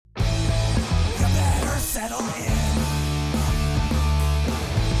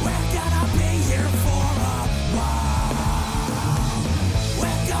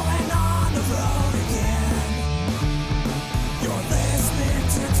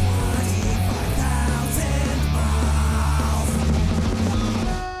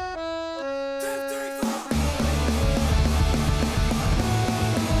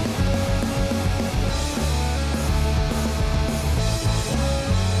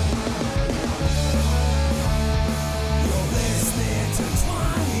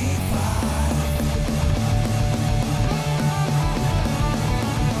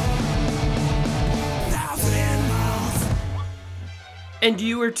And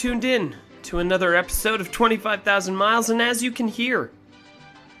you are tuned in to another episode of 25,000 Miles, and as you can hear,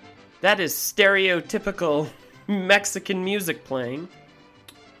 that is stereotypical Mexican music playing,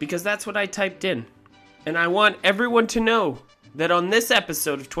 because that's what I typed in. And I want everyone to know that on this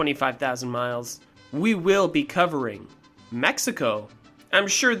episode of 25,000 Miles, we will be covering Mexico. I'm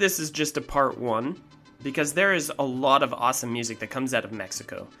sure this is just a part one, because there is a lot of awesome music that comes out of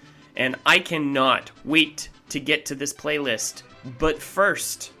Mexico. And I cannot wait to get to this playlist. But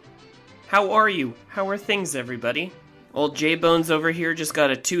first, how are you? How are things, everybody? Old J-Bones over here just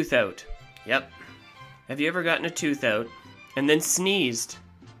got a tooth out. Yep. Have you ever gotten a tooth out and then sneezed?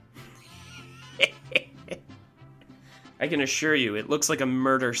 I can assure you, it looks like a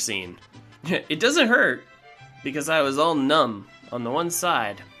murder scene. It doesn't hurt, because I was all numb on the one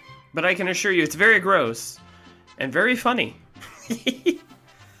side. But I can assure you, it's very gross and very funny.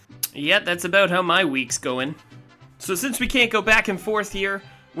 Yeah, that's about how my week's going. So since we can't go back and forth here,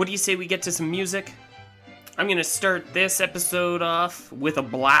 what do you say we get to some music? I'm gonna start this episode off with a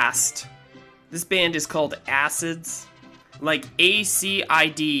blast. This band is called Acids. Like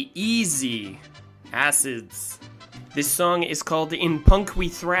A-C-I-D, easy. Acids. This song is called In Punk We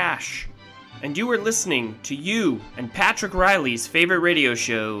Thrash. And you are listening to you and Patrick Riley's favorite radio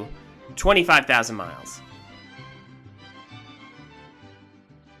show, 25,000 Miles.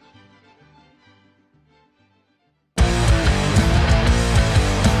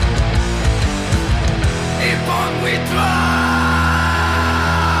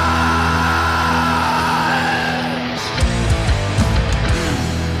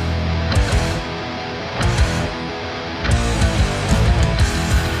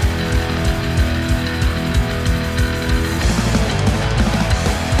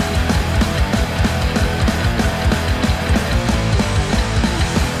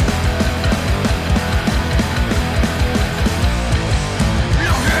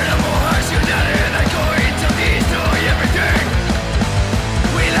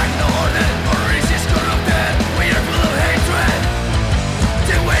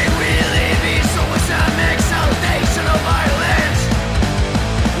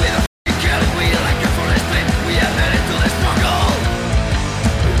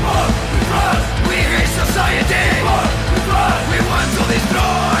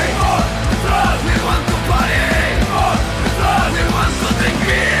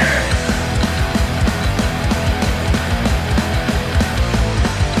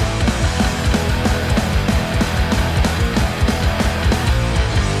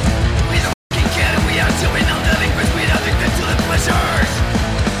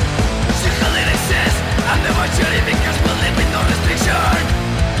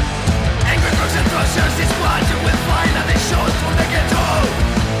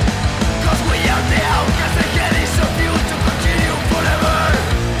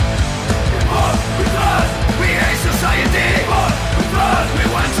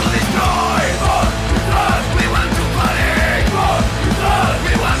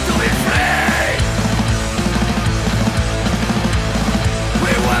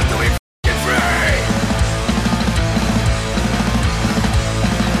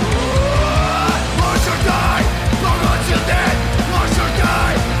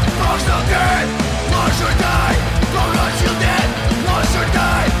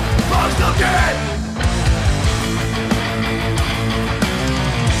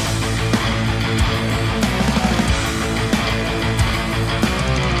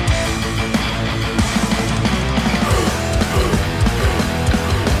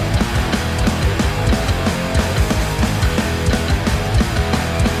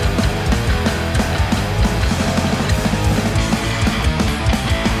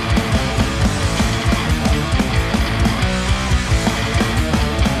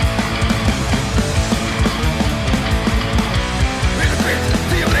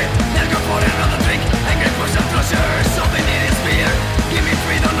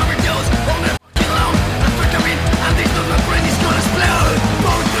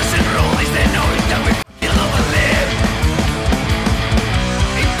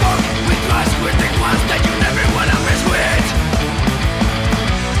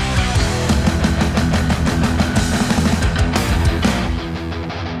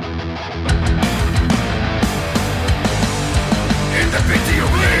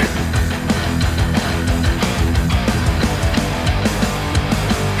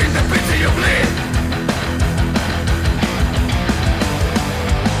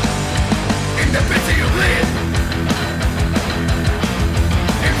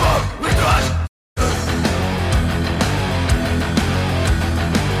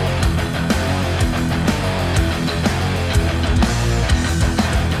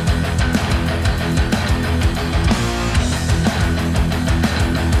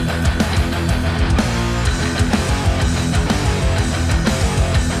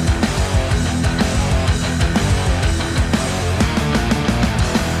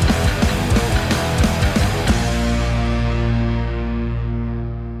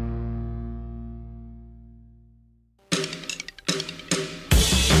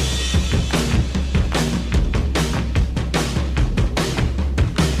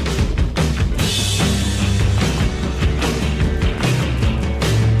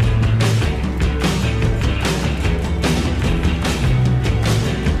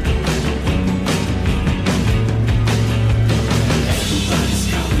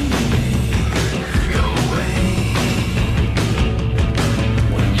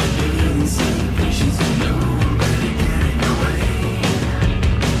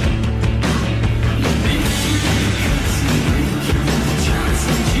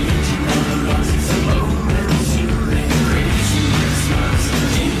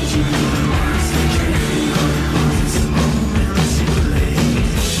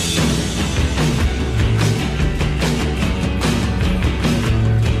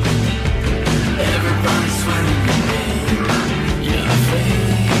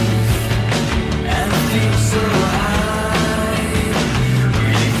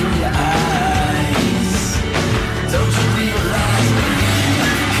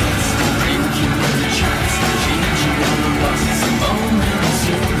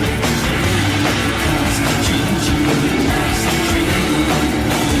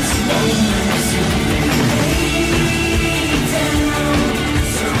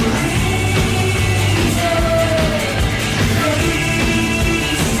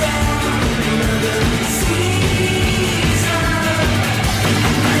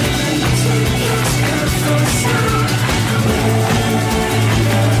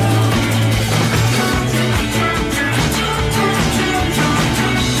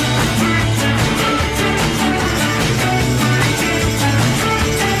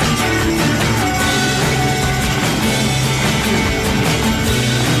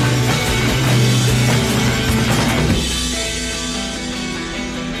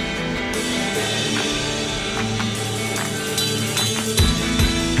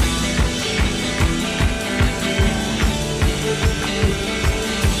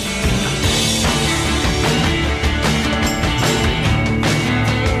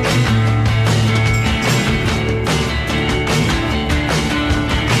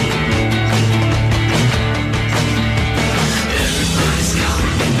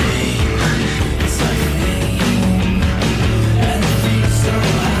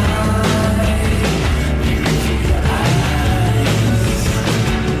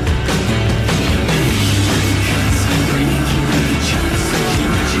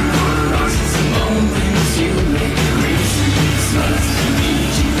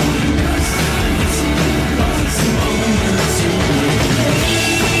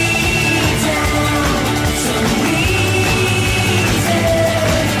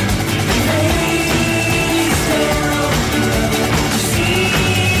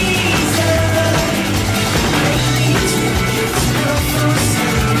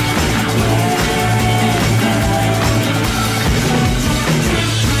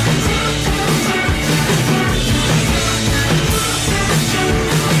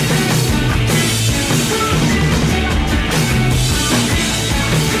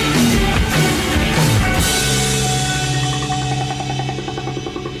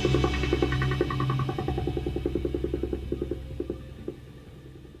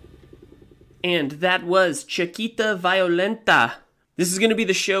 And that was Chiquita Violenta. This is going to be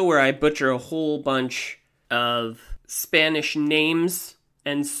the show where I butcher a whole bunch of Spanish names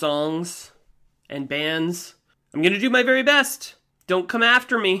and songs and bands. I'm going to do my very best. Don't come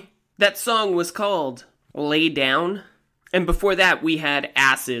after me. That song was called Lay Down. And before that, we had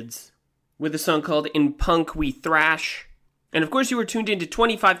Acids with a song called In Punk We Thrash. And of course, you were tuned into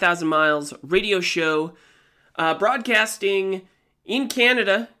 25,000 Miles radio show, broadcasting in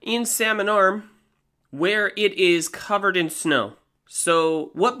Canada, in Salmon Arm, where it is covered in snow. So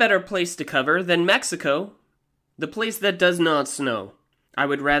what better place to cover than Mexico, the place that does not snow? I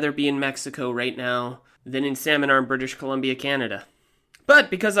would rather be in Mexico right now than in Salmon Arm, British Columbia, Canada. But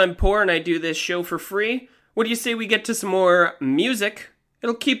because I'm poor and I do this show for free, what do you say we get to some more music?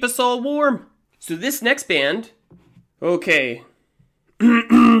 It'll keep us all warm. So this next band, okay,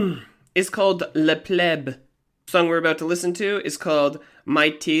 is called Le Plebe. The song we're about to listen to is called My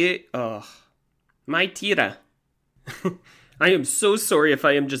Tira. I am so sorry if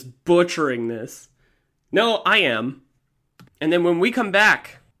I am just butchering this. No, I am. And then when we come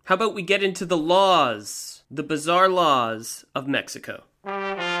back, how about we get into the laws, the bizarre laws of Mexico?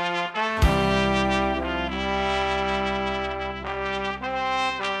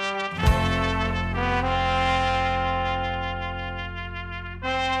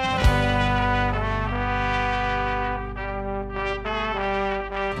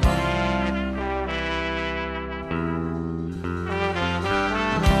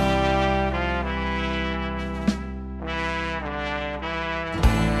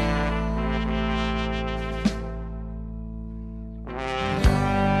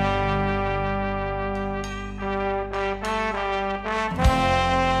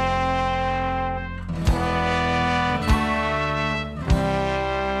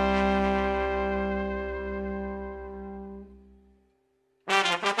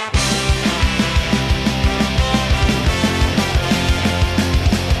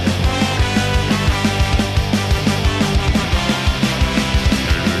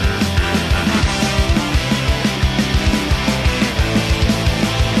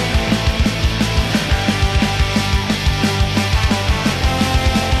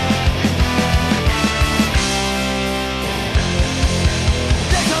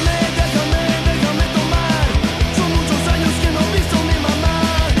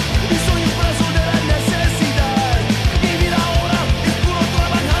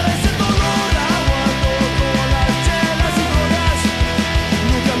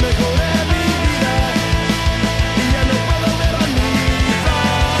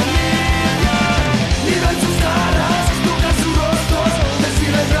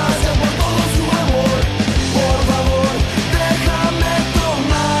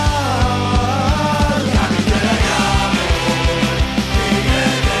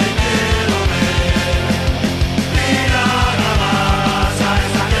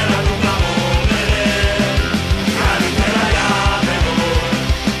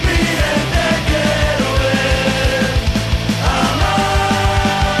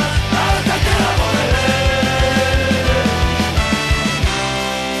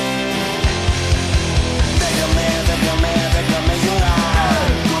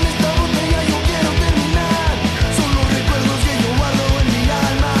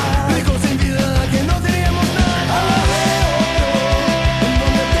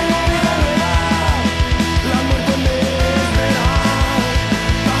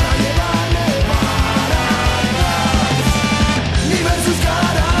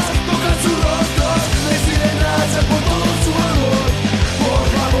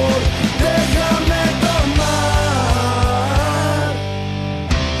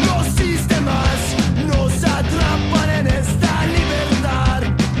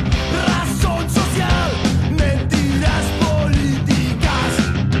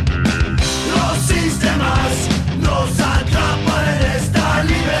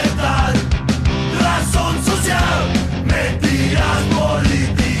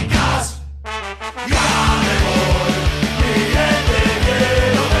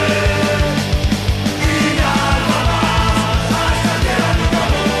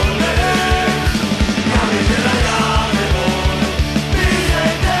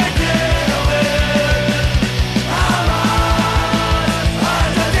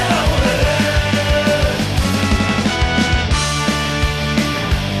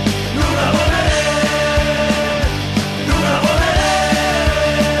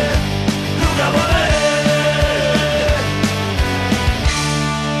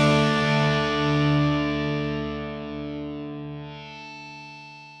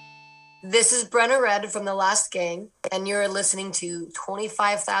 This is Brenna Red from The Last Gang, and you're listening to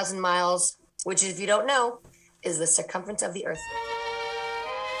 25,000 Miles which, if you don't know, is the circumference of the Earth.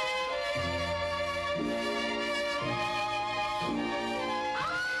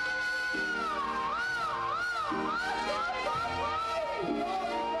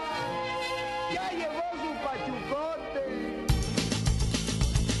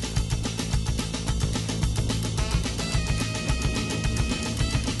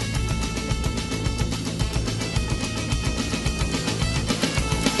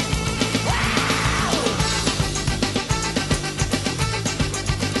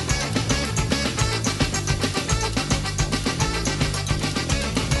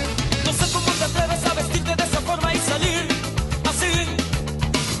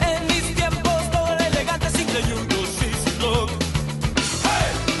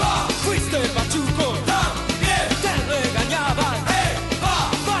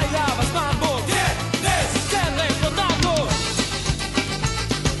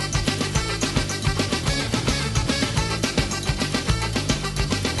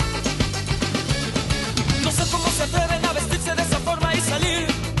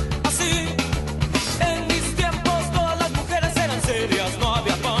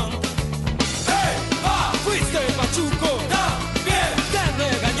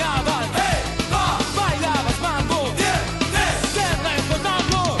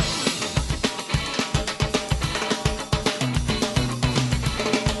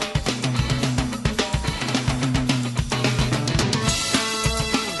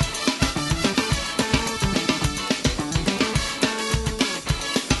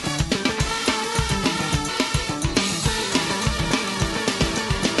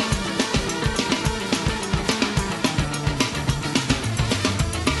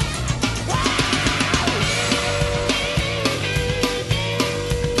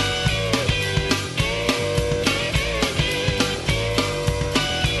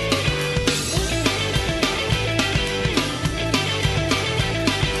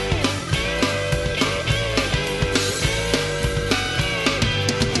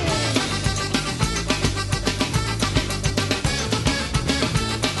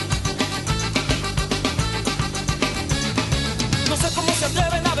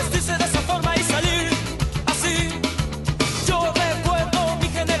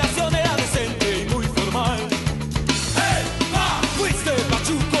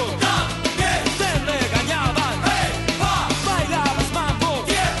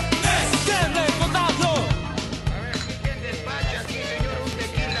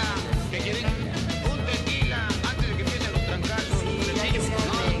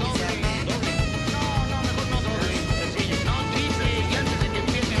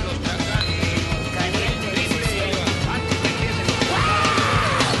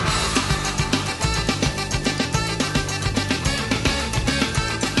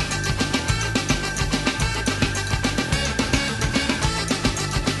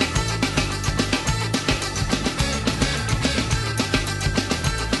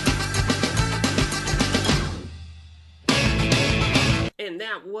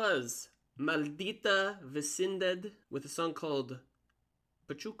 Was Maldita Vecindad with a song called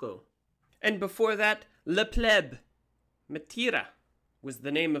Pachuco. And before that, Le Plebe, Mentira was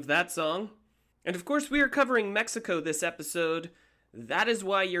the name of that song. And of course, we are covering Mexico this episode. That is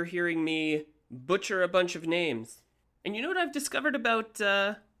why you're hearing me butcher a bunch of names. And you know what I've discovered about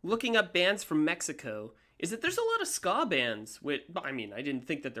looking up bands from Mexico is that there's a lot of ska bands. I mean, I didn't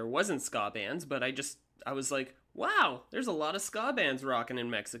think that there wasn't ska bands, but I was like, wow, there's a lot of ska bands rocking in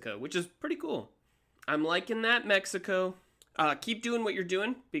Mexico, which is pretty cool. I'm liking that, Mexico. Keep doing what you're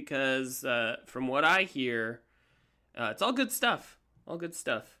doing, because from what I hear, it's all good stuff. All good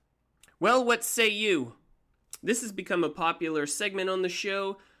stuff. Well, what say you? This has become a popular segment on the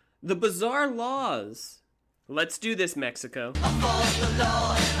show, The Bizarre Laws. Let's do this, Mexico. I fought the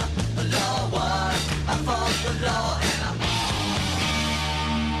law and the law won. I fought the law and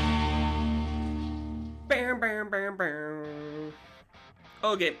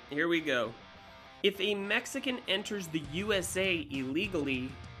Okay, here we go. If a Mexican enters the USA illegally,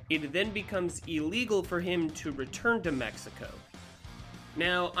 it then becomes illegal for him to return to Mexico.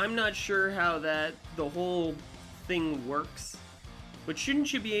 Now, I'm not sure how the whole thing works, but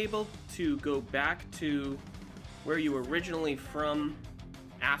shouldn't you be able to go back to where you were originally from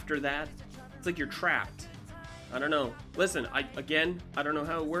after that? It's like you're trapped. I don't know. Listen, I don't know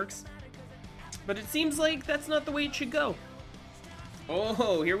how it works, but it seems like that's not the way it should go.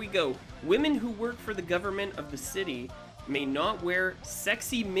 Oh, here we go. Women who work for the government of the city may not wear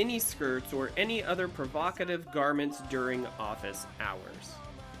sexy miniskirts or any other provocative garments during office hours.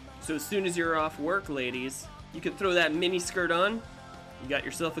 So as soon as you're off work, ladies, you can throw that miniskirt on. You got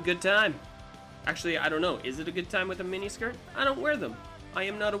yourself a good time. Actually, I don't know. Is it a good time with a miniskirt? I don't wear them. I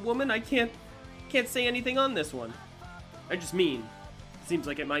am not a woman. I can't say anything on this one. I just mean, seems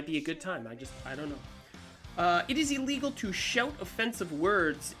like it might be a good time. I don't know. It is illegal to shout offensive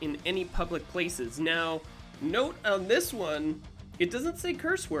words in any public places. Now, note on this one, it doesn't say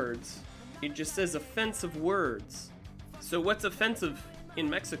curse words. It just says offensive words. So what's offensive in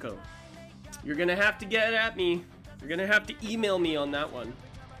Mexico? You're gonna have to get at me. You're gonna have to email me on that one.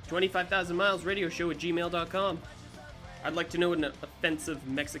 25,000milesradioshow@gmail.com. I'd like to know what an offensive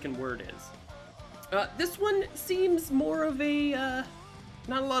Mexican word is. This one seems more of a,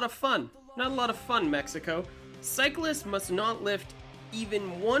 not a lot of fun. Not a lot of fun, Mexico. Cyclists must not lift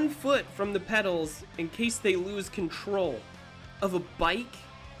even 1 foot from the pedals in case they lose control of a bike.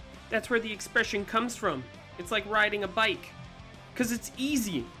 That's where the expression comes from. It's like riding a bike. 'Cause it's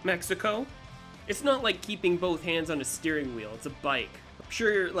easy, Mexico. It's not like keeping both hands on a steering wheel. It's a bike. I'm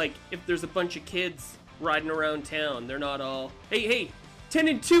sure, like, if there's a bunch of kids riding around town, they're not all, hey, 10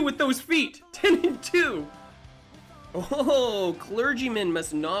 and 2 with those feet. 10 and 2. Oh, clergymen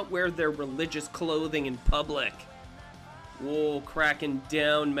must not wear their religious clothing in public. Whoa, cracking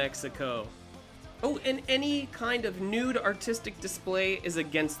down, Mexico. Oh, and any kind of nude artistic display is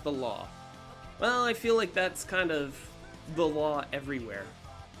against the law. Well, I feel like that's kind of the law everywhere.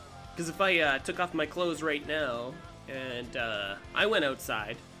 Because if I took off my clothes right now and I went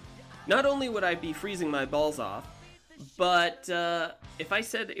outside, not only would I be freezing my balls off, but if I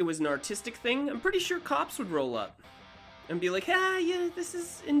said it was an artistic thing, I'm pretty sure cops would roll up and be like, yeah, this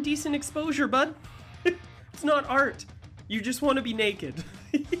is indecent exposure, bud. It's not art. You just want to be naked.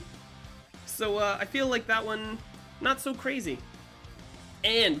 So I feel like that one, not so crazy.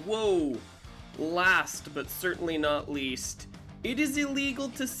 And, whoa, last but certainly not least, it is illegal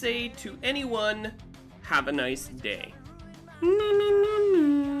to say to anyone, have a nice day.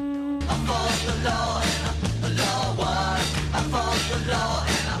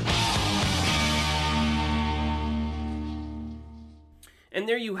 And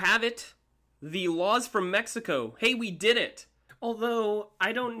there you have it. The laws from Mexico. Hey, we did it. Although,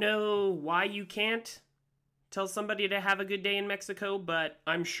 I don't know why you can't tell somebody to have a good day in Mexico, but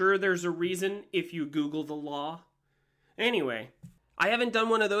I'm sure there's a reason if you Google the law. Anyway, I haven't done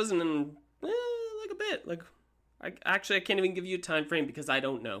one of those in like a bit. I can't even give you a time frame because I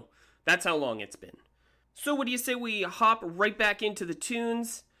don't know. That's how long it's been. So what do you say we hop right back into the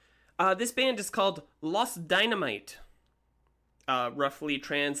tunes? This band is called Los Dynamite. Roughly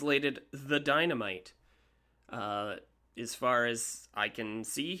translated, The Dynamite. As far as I can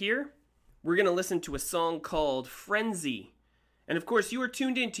see here, we're going to listen to a song called Frenzy. And of course, you are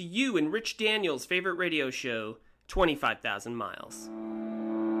tuned in to you and Rich Daniels' favorite radio show, 25,000 Miles.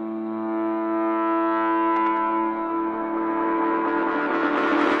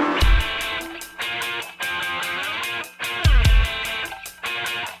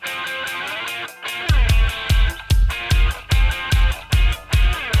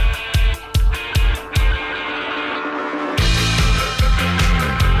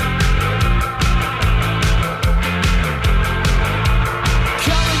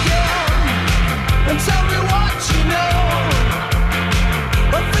 Tell me what you know.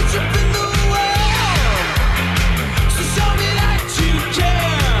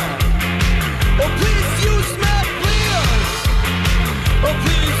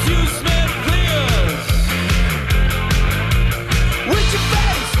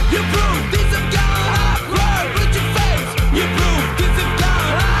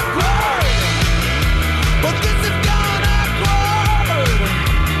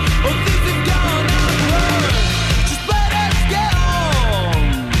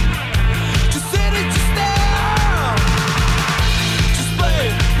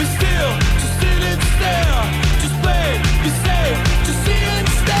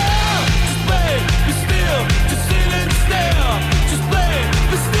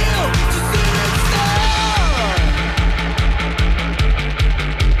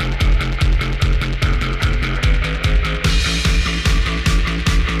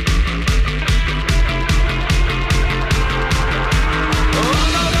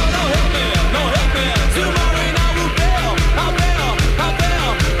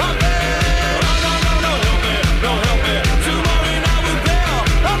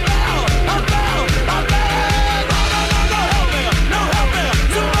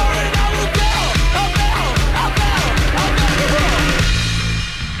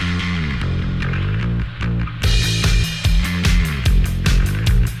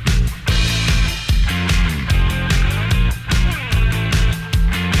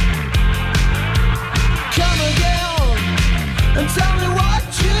 And tell me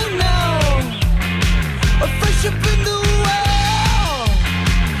what you know.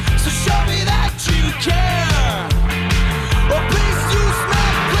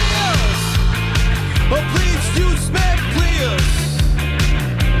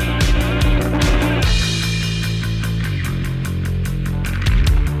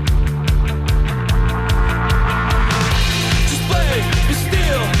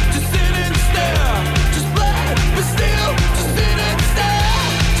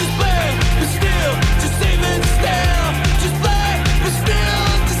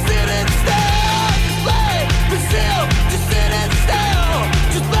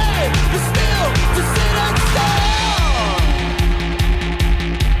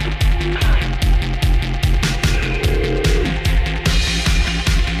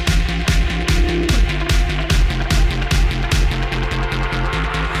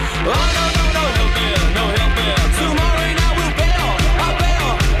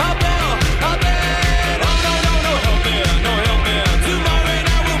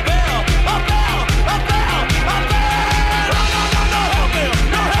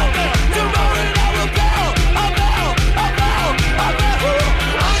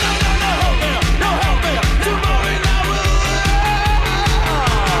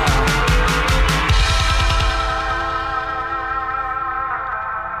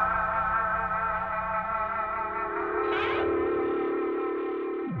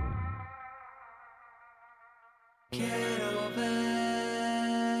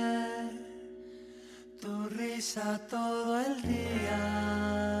 risa todo el día.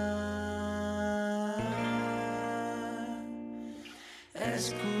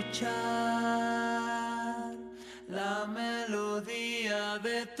 Escuchar la melodía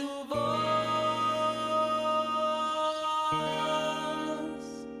de tu voz.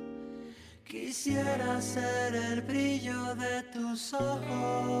 Quisiera ser el brillo de tus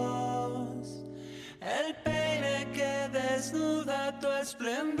ojos, el peine que desnuda tu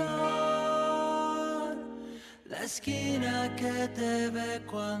esplendor, la esquina que te ve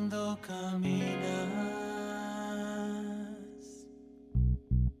cuando caminas.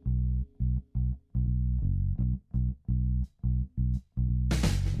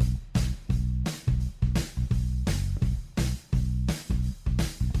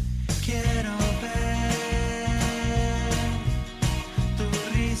 Quiero ver tu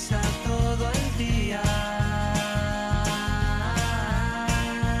risa todo el día.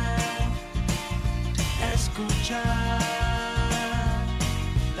 Escuchar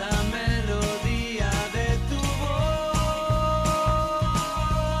la melodía de tu voz.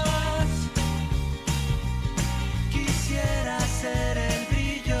 Quisiera ser el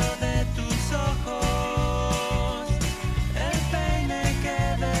brillo de tus ojos, el peine que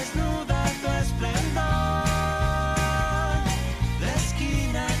desnuda tu esplendor, la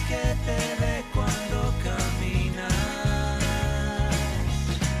esquina que te ve cuando caminas.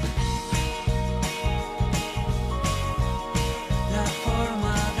 La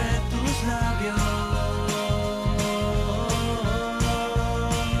forma de tus labios,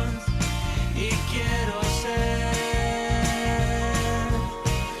 y quiero ser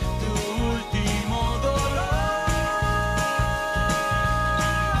tu último dolor.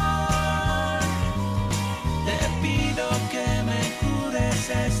 Te pido que me cures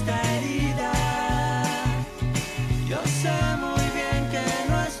esta herida. Yo sé muy bien que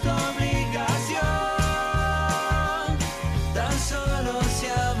no es tu obligación, tan solo si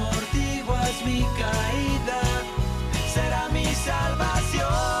amortiguas mi caída, será mi salvación.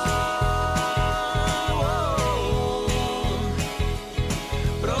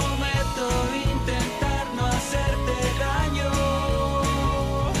 Prometo intentar no hacerte daño,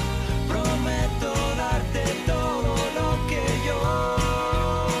 prometo darte todo lo que yo,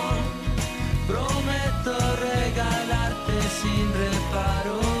 prometo regalarte sin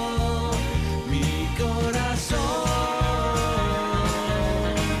reparo mi corazón.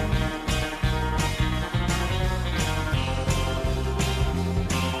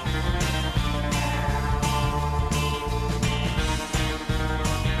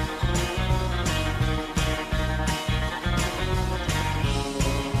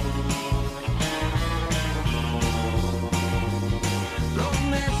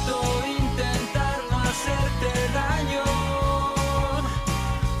 Prometo intentar no hacerte daño,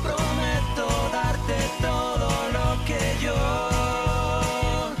 prometo darte todo lo que yo,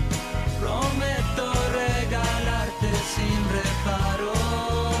 prometo regalarte sin reparo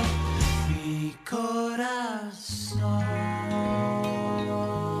mi corazón.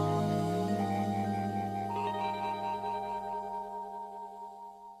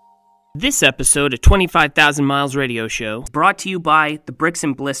 This episode of 25,000 Miles Radio Show is brought to you by the Bricks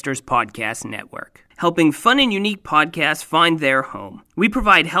and Blisters Podcast Network, helping fun and unique podcasts find their home. We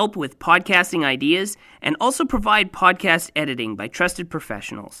provide help with podcasting ideas and also provide podcast editing by trusted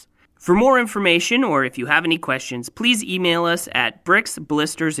professionals. For more information or if you have any questions, please email us at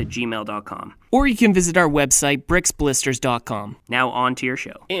bricksblisters@gmail.com. Or you can visit our website, bricksblisters.com. Now on to your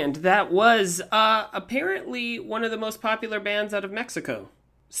show. And that was apparently one of the most popular bands out of Mexico.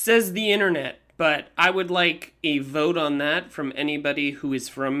 Says the internet, but I would like a vote on that from anybody who is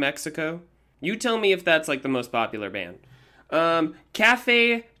from Mexico. You tell me if that's like the most popular band.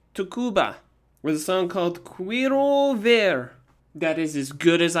 Café Tacuba with a song called Quiero Ver. That is as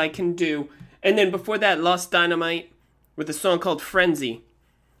good as I can do. And then before that, Lost Dynamite with a song called Frenzy.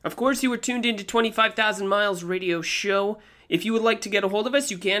 Of course, you were tuned into 25,000 Miles Radio Show. If you would like to get a hold of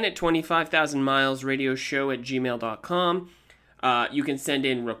us, you can at 25,000milesradioshow@gmail.com. You can send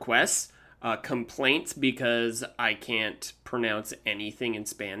in requests, complaints, because I can't pronounce anything in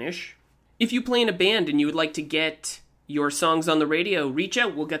Spanish. If you play in a band and you would like to get your songs on the radio, reach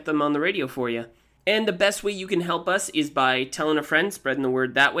out. We'll get them on the radio for you. And the best way you can help us is by telling a friend, spreading the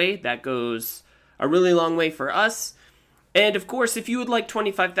word that way. That goes a really long way for us. And of course, if you would like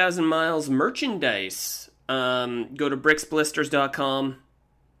 25,000 Miles merchandise, go to bricksblisters.com.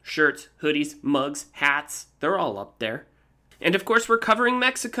 Shirts, hoodies, mugs, hats, they're all up there. And of course, we're covering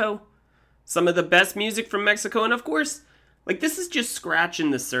Mexico. Some of the best music from Mexico. And of course, like, this is just scratching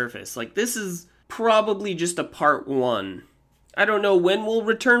the surface. Like, this is probably just a part one I don't know when we'll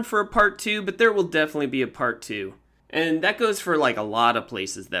return for a part 2, but there will definitely be a part 2. And that goes for like a lot of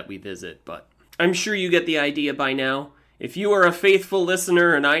places that we visit, but I'm sure you get the idea by now. If you are a faithful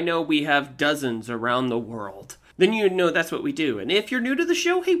listener, and I know we have dozens around the world, then you know that's what we do. And if you're new to the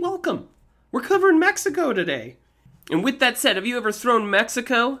show, hey, welcome. We're covering Mexico today. And with that said, have you ever thrown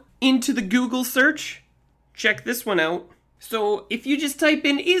Mexico into the Google search? Check this one out. So if you just type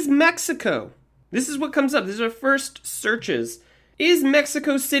in, is Mexico? This is what comes up. These are our first searches. Is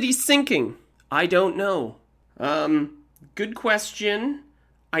Mexico City sinking? I don't know. Good question.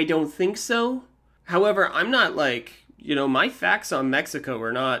 I don't think so. However, I'm not like, my facts on Mexico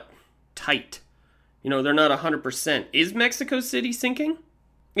are not tight. They're not 100%. Is Mexico City sinking?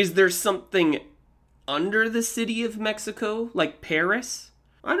 Is there something under the city of Mexico, like Paris?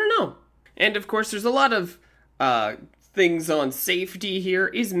 I don't know. And of course, there's a lot of things on safety here.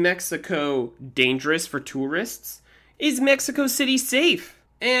 Is Mexico dangerous for tourists? Is Mexico City safe?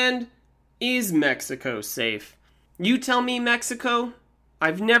 And is Mexico safe? You tell me, Mexico.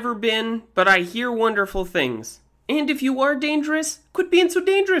 I've never been, but I hear wonderful things. And if you are dangerous, quit being so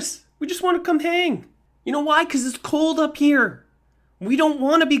dangerous. We just want to come hang. You know why? Because it's cold up here. We don't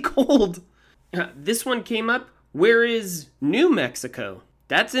want to be cold. This one came up. Where is New Mexico?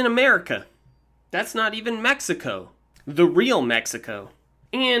 That's in America. That's not even Mexico. The real Mexico.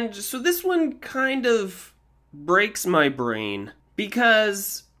 And so this one kind of breaks my brain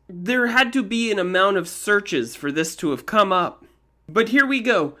because there had to be an amount of searches for this to have come up. But here we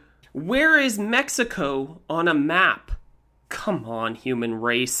go. Where is Mexico on a map? Come on, human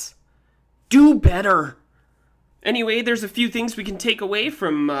race. Do better. Anyway, there's a few things we can take away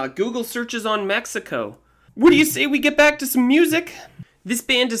from Google searches on Mexico. What do you say we get back to some music? This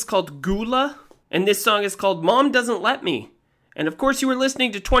band is called Gula, and this song is called Mom Doesn't Let Me. And of course you were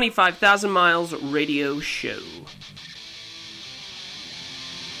listening to 25,000 Miles Radio Show.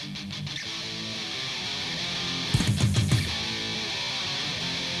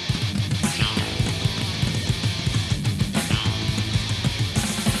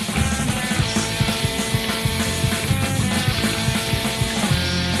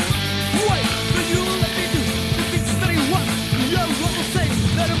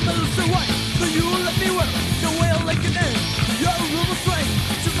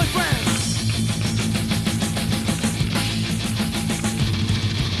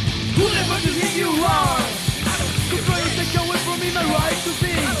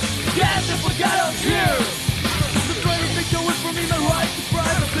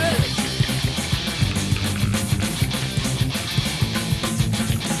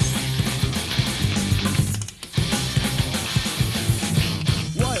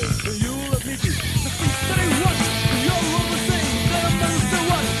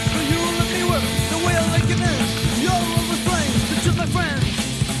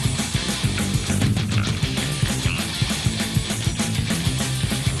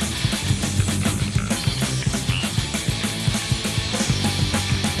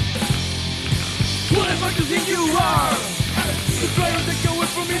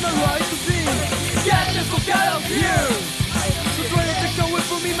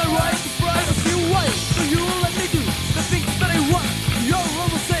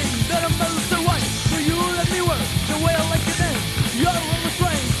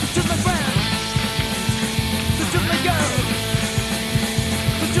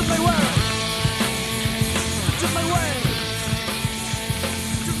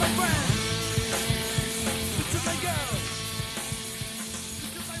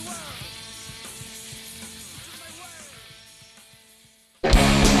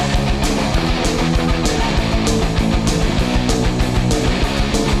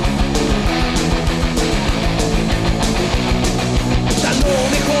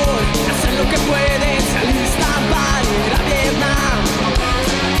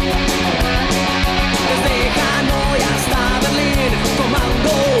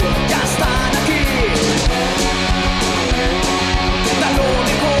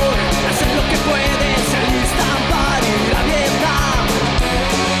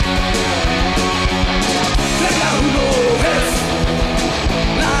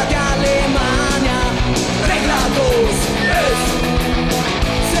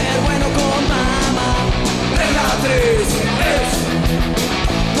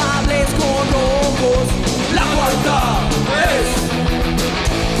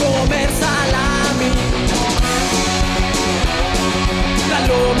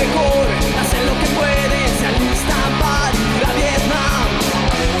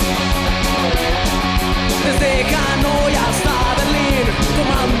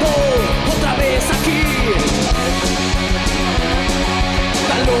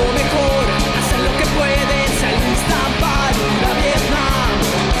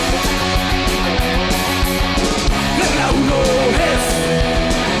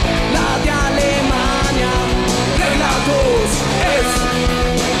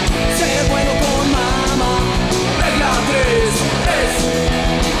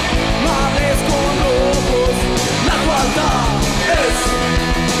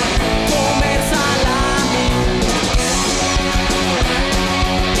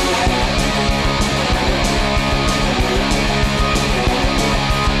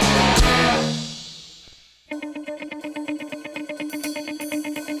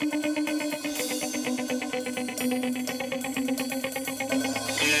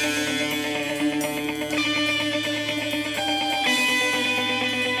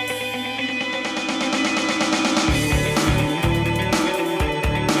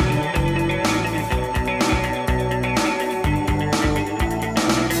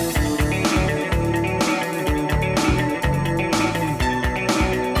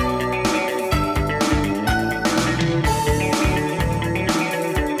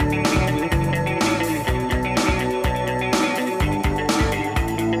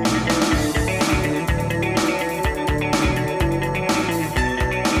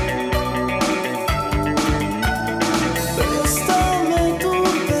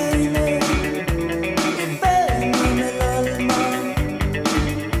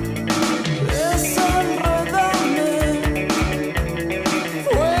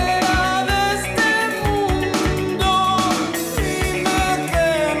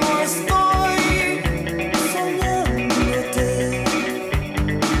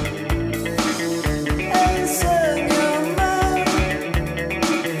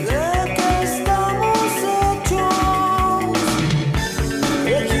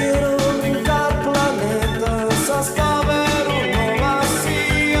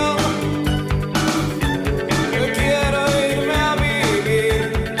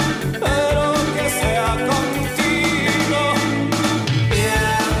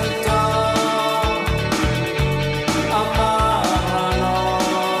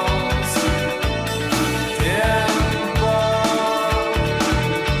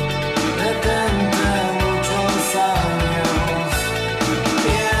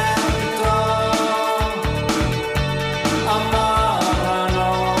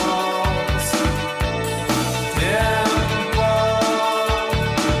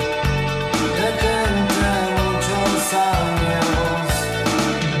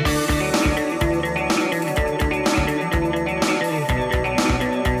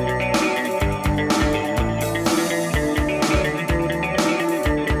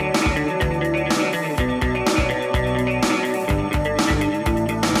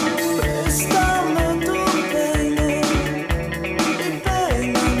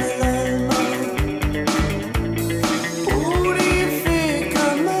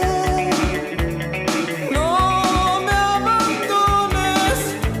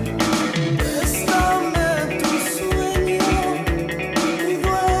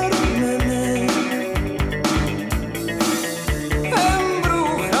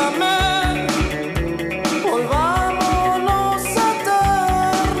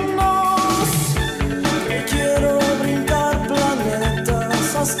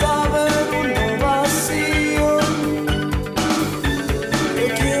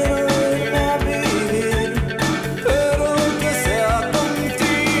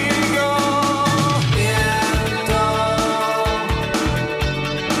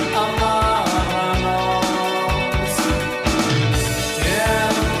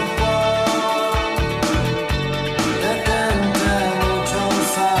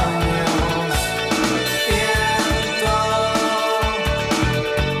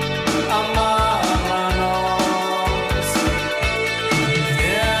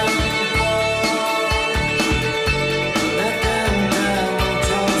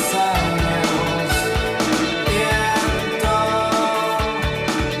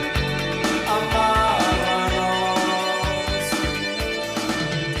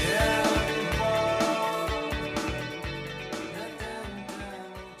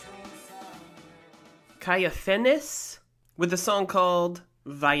 Caifanes with a song called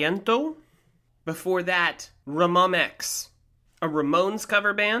Viento. Before that, Ramonex, a Ramones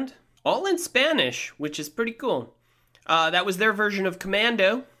cover band, all in Spanish, which is pretty cool. That was their version of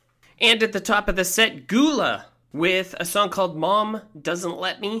Commando. And at the top of the set, Gula with a song called Mom Doesn't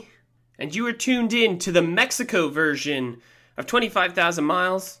Let Me. And you are tuned in to the Mexico version of 25,000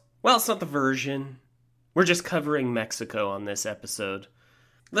 Miles. Well, it's not the version. We're just covering Mexico on this episode.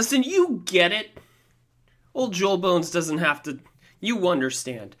 Listen, you get it. Old Joel Bones doesn't have to... You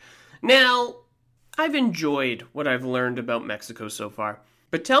understand. Now, I've enjoyed what I've learned about Mexico so far.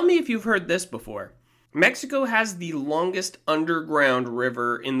 But tell me if you've heard this before. Mexico has the longest underground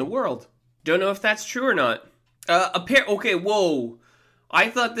river in the world. Don't know if that's true or not. Okay, whoa. I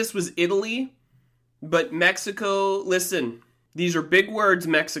thought this was Italy, but Mexico, listen, these are big words,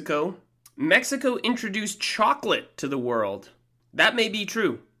 Mexico. Mexico introduced chocolate to the world. That may be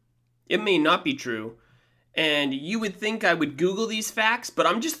true. It may not be true. And you would think I would Google these facts, but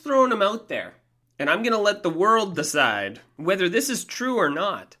I'm just throwing them out there. And I'm going to let the world decide whether this is true or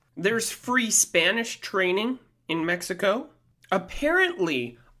not. There's free Spanish training in Mexico.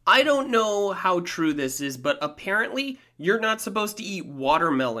 Apparently, I don't know how true this is, but apparently you're not supposed to eat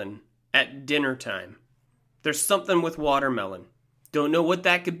watermelon at dinner time. There's something with watermelon. Don't know what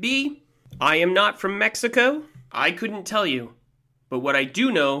that could be. I am not from Mexico. I couldn't tell you. But what I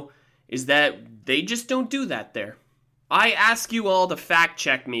do know is that they just don't do that there. I ask you all to fact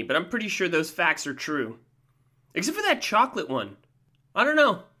check me, but I'm pretty sure those facts are true. Except for that chocolate one. I don't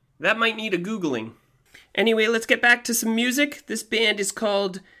know. That might need a Googling. Anyway, let's get back to some music. This band is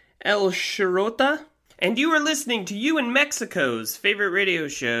called El Chirota. And you are listening to You in Mexico's favorite radio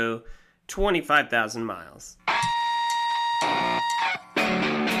show, 25,000 Miles.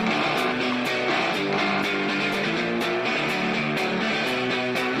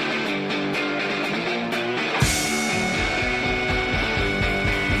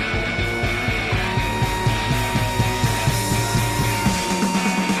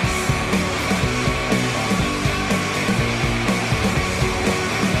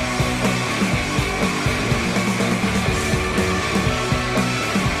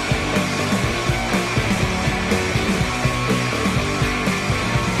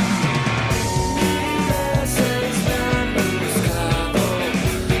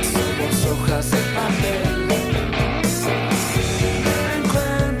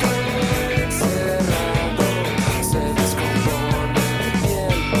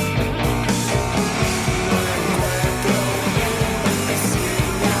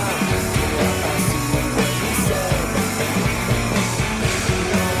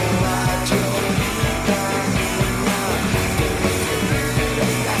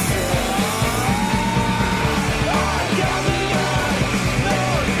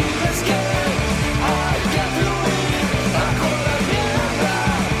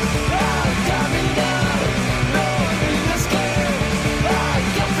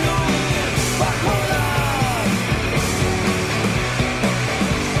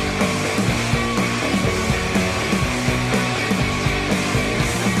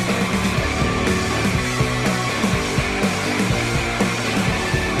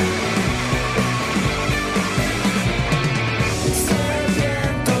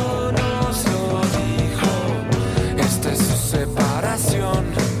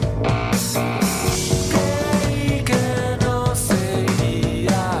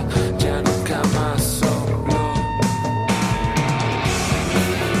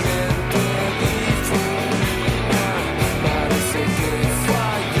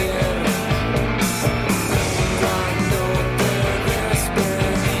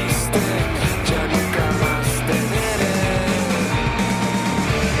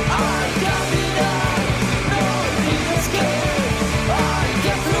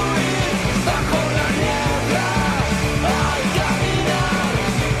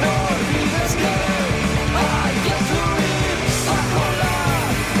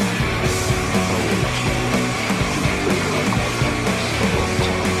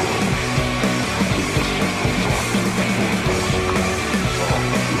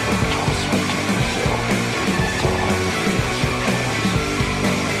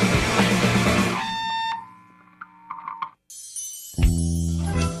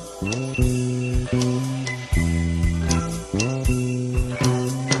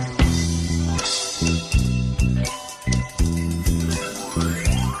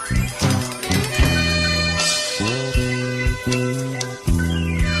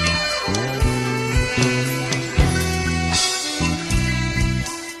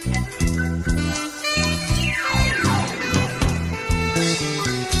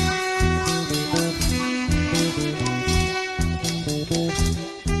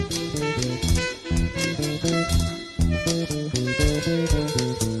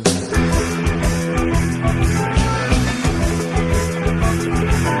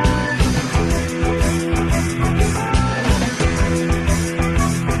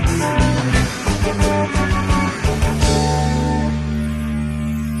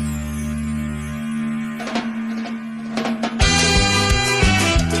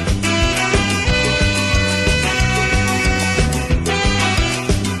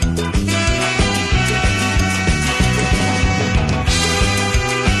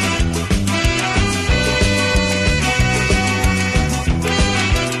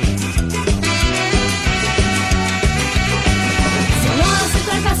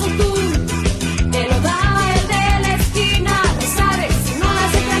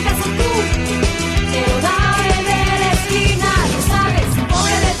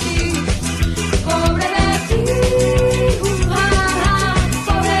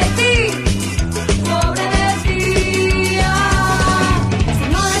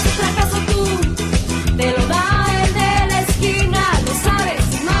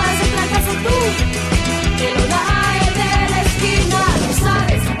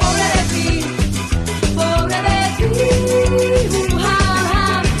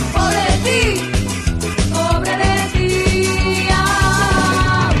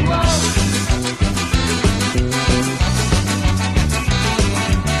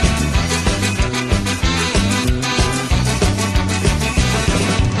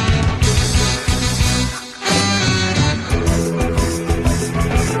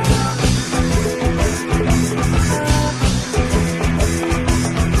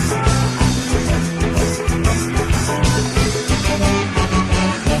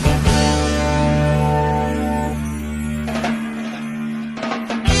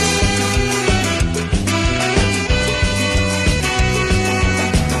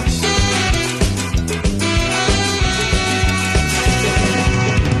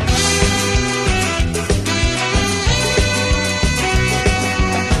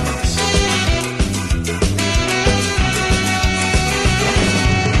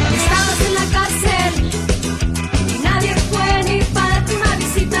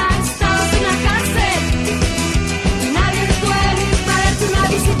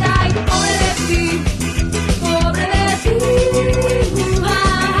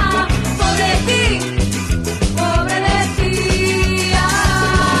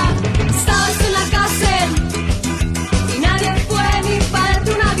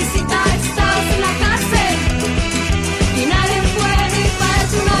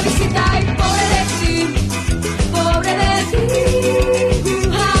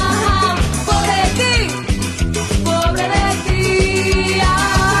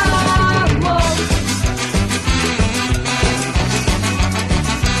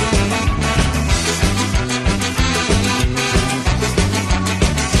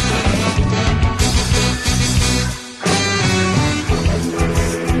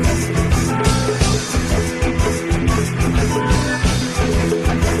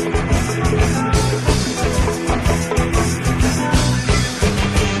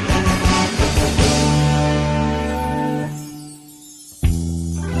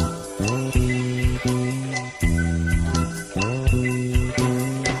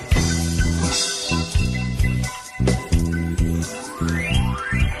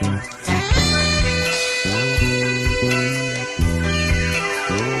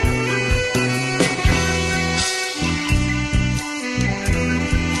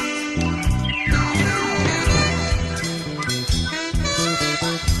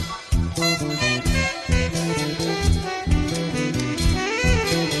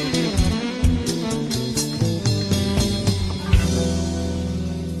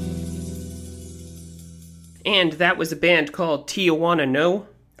 And that was a band called Tijuana No,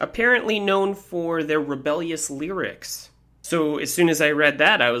 apparently known for their rebellious lyrics. So as soon as I read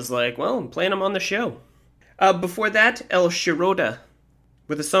that, I was like, well, I'm playing them on the show. Before that, El Shiroda,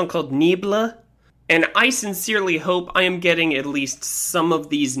 with a song called Nibla. And I sincerely hope I am getting at least some of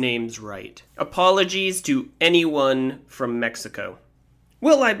these names right. Apologies to anyone from Mexico.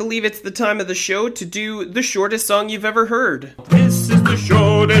 Well, I believe it's the time of the show to do the shortest song you've ever heard. This is the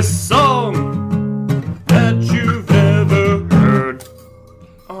shortest song that you've ever heard.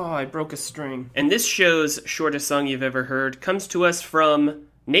 Oh, I broke a string. And this show's shortest song you've ever heard comes to us from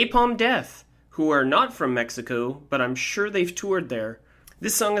Napalm Death, who are not from Mexico, but I'm sure they've toured there.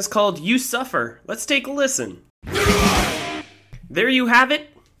 This song is called You Suffer. Let's take a listen. There you have it.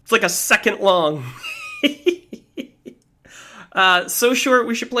 It's like a second long. So short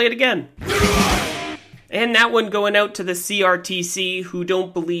we should play it again. And that one going out to the CRTC, who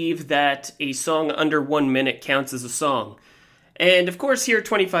don't believe that a song under 1 minute counts as a song. And of course here at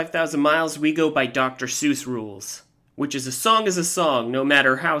 25,000 Miles we go by Dr. Seuss rules, which is a song, no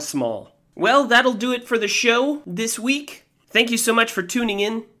matter how small. Well, that'll do it for the show this week. Thank you so much for tuning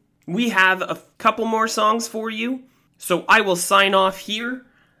in. We have a couple more songs for you, so I will sign off here.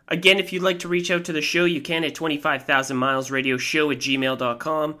 Again, if you'd like to reach out to the show, you can at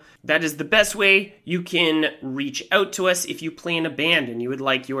 25,000milesradioshow@gmail.com. That is the best way you can reach out to us if you play in a band and you would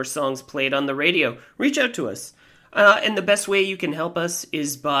like your songs played on the radio. Reach out to us. And the best way you can help us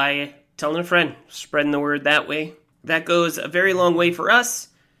is by telling a friend, spreading the word that way. That goes a very long way for us.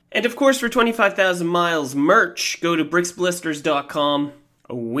 And of course, for 25,000 Miles merch, go to bricksblisters.com.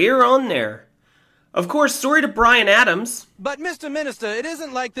 We're on there. Of course, sorry to Bryan Adams. But, Mr. Minister, it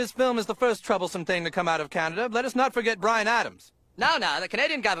isn't like this film is the first troublesome thing to come out of Canada. Let us not forget Bryan Adams. No, the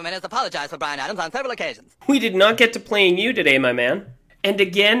Canadian government has apologized for Bryan Adams on several occasions. We did not get to playing you today, my man. And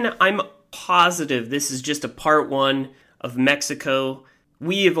again, I'm positive this is just a part one of Mexico.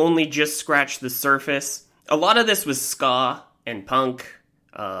 We have only just scratched the surface. A lot of this was ska and punk.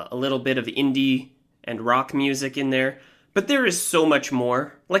 A little bit of indie and rock music in there. But there is so much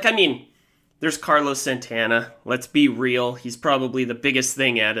more. There's Carlos Santana. Let's be real. He's probably the biggest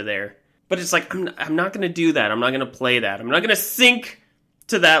thing out of there. But it's like, I'm not going to do that. I'm not going to play that. I'm not going to sink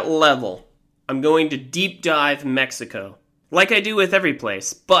to that level. I'm going to deep dive Mexico. Like I do with every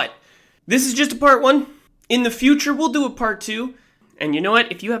place. But this is just a part one. In the future, we'll do a part two. And you know what?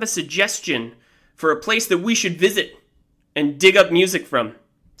 If you have a suggestion for a place that we should visit and dig up music from,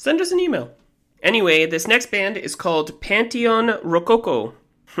 send us an email. Anyway, this next band is called Panteon Rococo.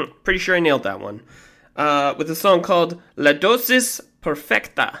 Pretty sure I nailed that one. With a song called La Dosis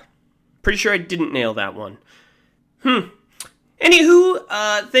Perfecta. Pretty sure I didn't nail that one. Anywho,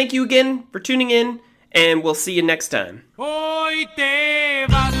 thank you again for tuning in, and we'll see you next time. Hoy te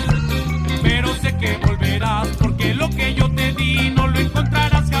vas, pero sé que volverás, porque lo que yo te di no lo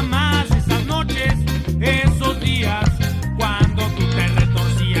encontrarás jamás. Esas noches, esos días, cuando tú te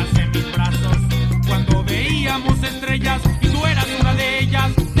retorcías en mis brazos, cuando veíamos estrellas y tú eras una de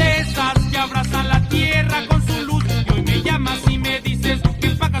ellas, de esas que abrazan la tierra con su luz. Y hoy me llamas y me dices que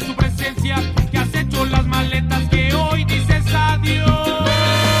pagas tu presencia, que has hecho las maletas, que hoy dices adiós.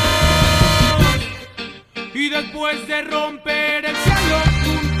 Y después de romper el cielo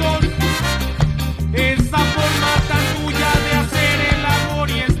juntos, esa forma tan tuya de hacer el amor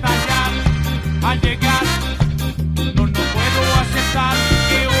y estallar al llegar, no puedo aceptar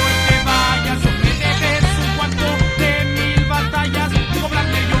que hoy te vayas. O me debes un cuarto de 1000 batallas.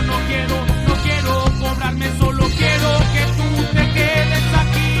 Cobrarme yo no quiero cobrarme, solo quiero que tú te quedes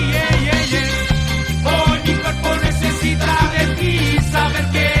aquí. Hoy mi cuerpo necesita de ti, saber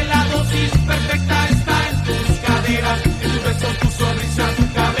que la dosis perfecta está en tus caderas, en tus besos, tu sonrisa,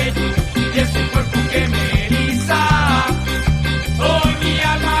 tu cabello y ese cuerpo que me eriza. Hoy mi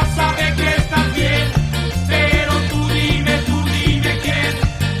alma sabe que estás bien, pero tú dime quién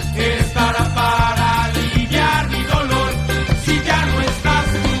estará para aliviar mi dolor si ya no estás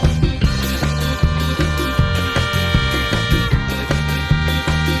tú.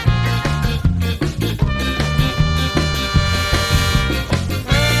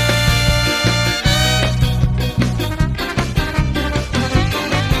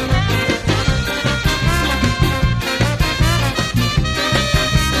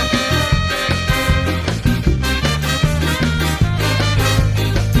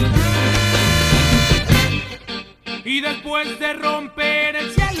 Y después de romper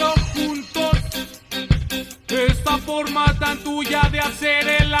el cielo juntos, esta forma tan tuya de hacer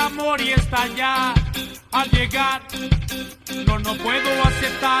el amor y estallar al llegar, no puedo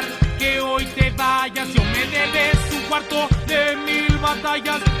aceptar que hoy te vayas. Yo me debes un cuarto de 1000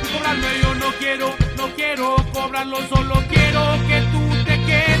 batallas. Cobrarme yo no quiero cobrarlo, solo quiero que tú te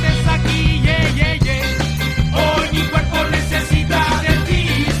quedes aquí, yeah, yeah, yeah. Hoy mi cuerpo necesita de ti,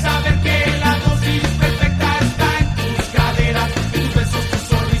 saber que la dosis perfecta está en tus caderas, en tus besos, tu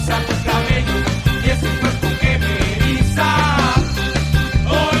sonrisa, tu cabello y ese cuerpo que me eriza.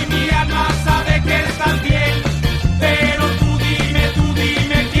 Hoy mi alma sabe que estás bien, pero tú dime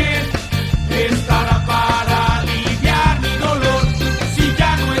quién estará para aliviar mi dolor si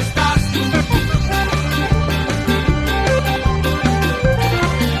ya no estás tú.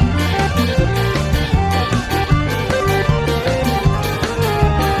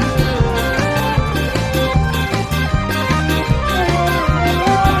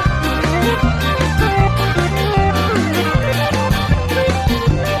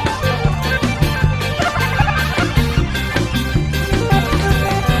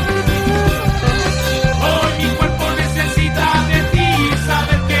 Hoy mi cuerpo necesita de ti,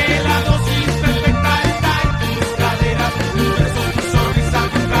 saber que la dosis perfecta está en tus caderas, tus besos, tu sonrisa,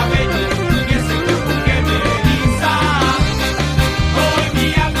 tu cabello y ese cuerpo que me eriza. Hoy mi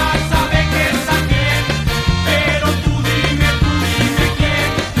alma sabe que estás bien, pero tú dime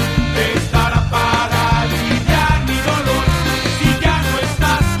quién estará para aliviar mi dolor si ya no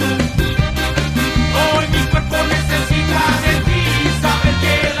estás tú. Hoy mi cuerpo necesita de ti, saber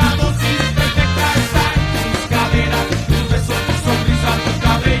que la dosis perfecta está en tus caderas, tus besos, tu sonrisa, tu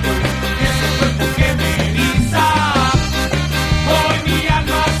cabello y ese cuerpo que me eriza. Hoy mi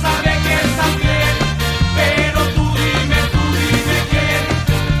alma sabe que estás bien, pero tú dime quién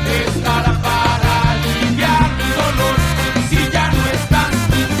estará para aliviar mi dolor si ya no estás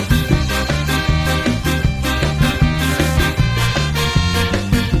tú.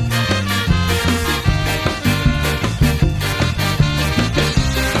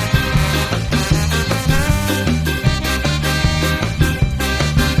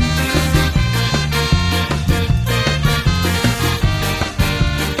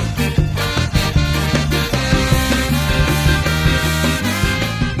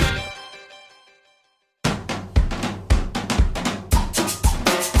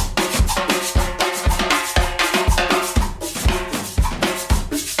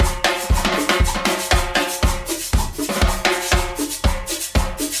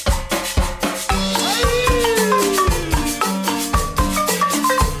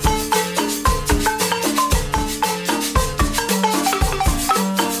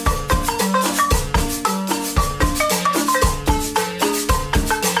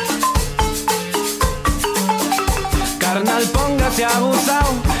 Carnal, póngase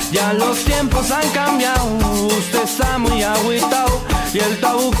abusado, ya los tiempos han cambiado. Usted está muy agüitado y el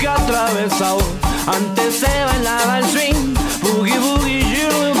tabú que ha atravesado. Antes se bailaba el swing, boogie boogie,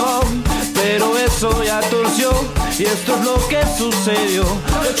 jiggly bob, pero eso ya torció y esto es lo que sucedió.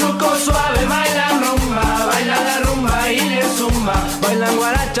 Los chucos suaves bailan la rumba y le zumba, bailan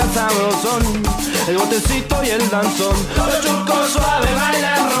guaracha sabrosón, el botecito y el danzón. Los chucos suaves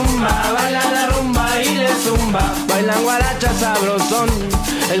bailan la rumba y le zumba, bailan guaracha sabrosón,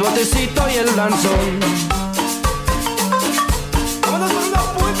 el botecito y el danzón. Vámonos con una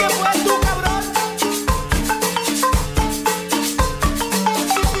pulque, pues tú, cabrón.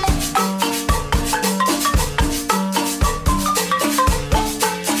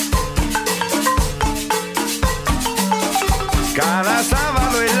 Cada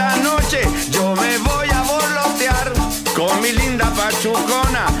sábado en la noche yo me voy a bolotear con mi linda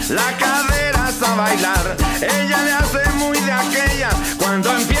pachucona, la caderas a bailar. Ella le hace muy de aquellas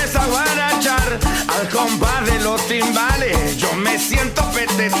cuando empieza a guarachar al compás de los timbales. Yo me siento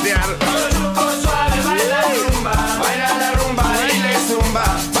petetear. Baila la rumba y le zumba,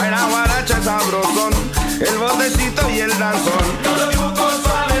 baila guaracha sabrosón, el botecito y el danzón. Los chucos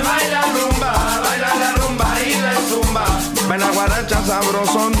suaves baila la rumba y le zumba, baila guaracha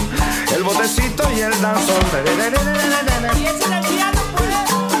sabrosón, el botecito y el danzón. Y échale el piano, pues.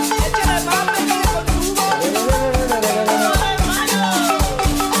 Échale el mambo que le contuvo.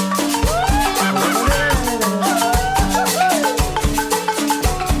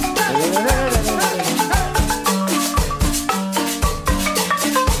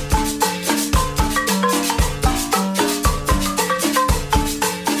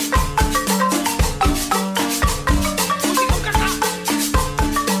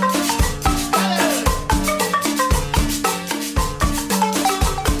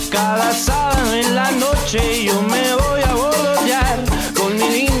 Cada sábado en la noche yo me voy a bolotear con mi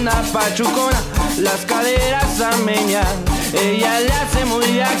linda pachucona, las caderas a meñar. Ella le hace muy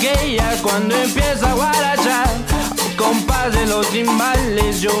de aquella cuando empieza a guarachar, compa compás de los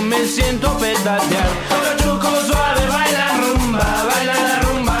timbales yo me siento petatear. Los chucos suaves bailan rumba, bailan la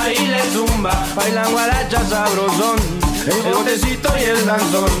rumba y le zumba, bailan guaracha sabrosón, el botecito y el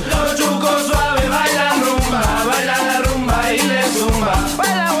danzón. Los chucos suaves bailan rumba, bailan la rumba y le zumba,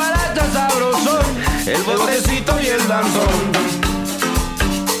 bailan guaracha sabrosón, el botecito y el danzón.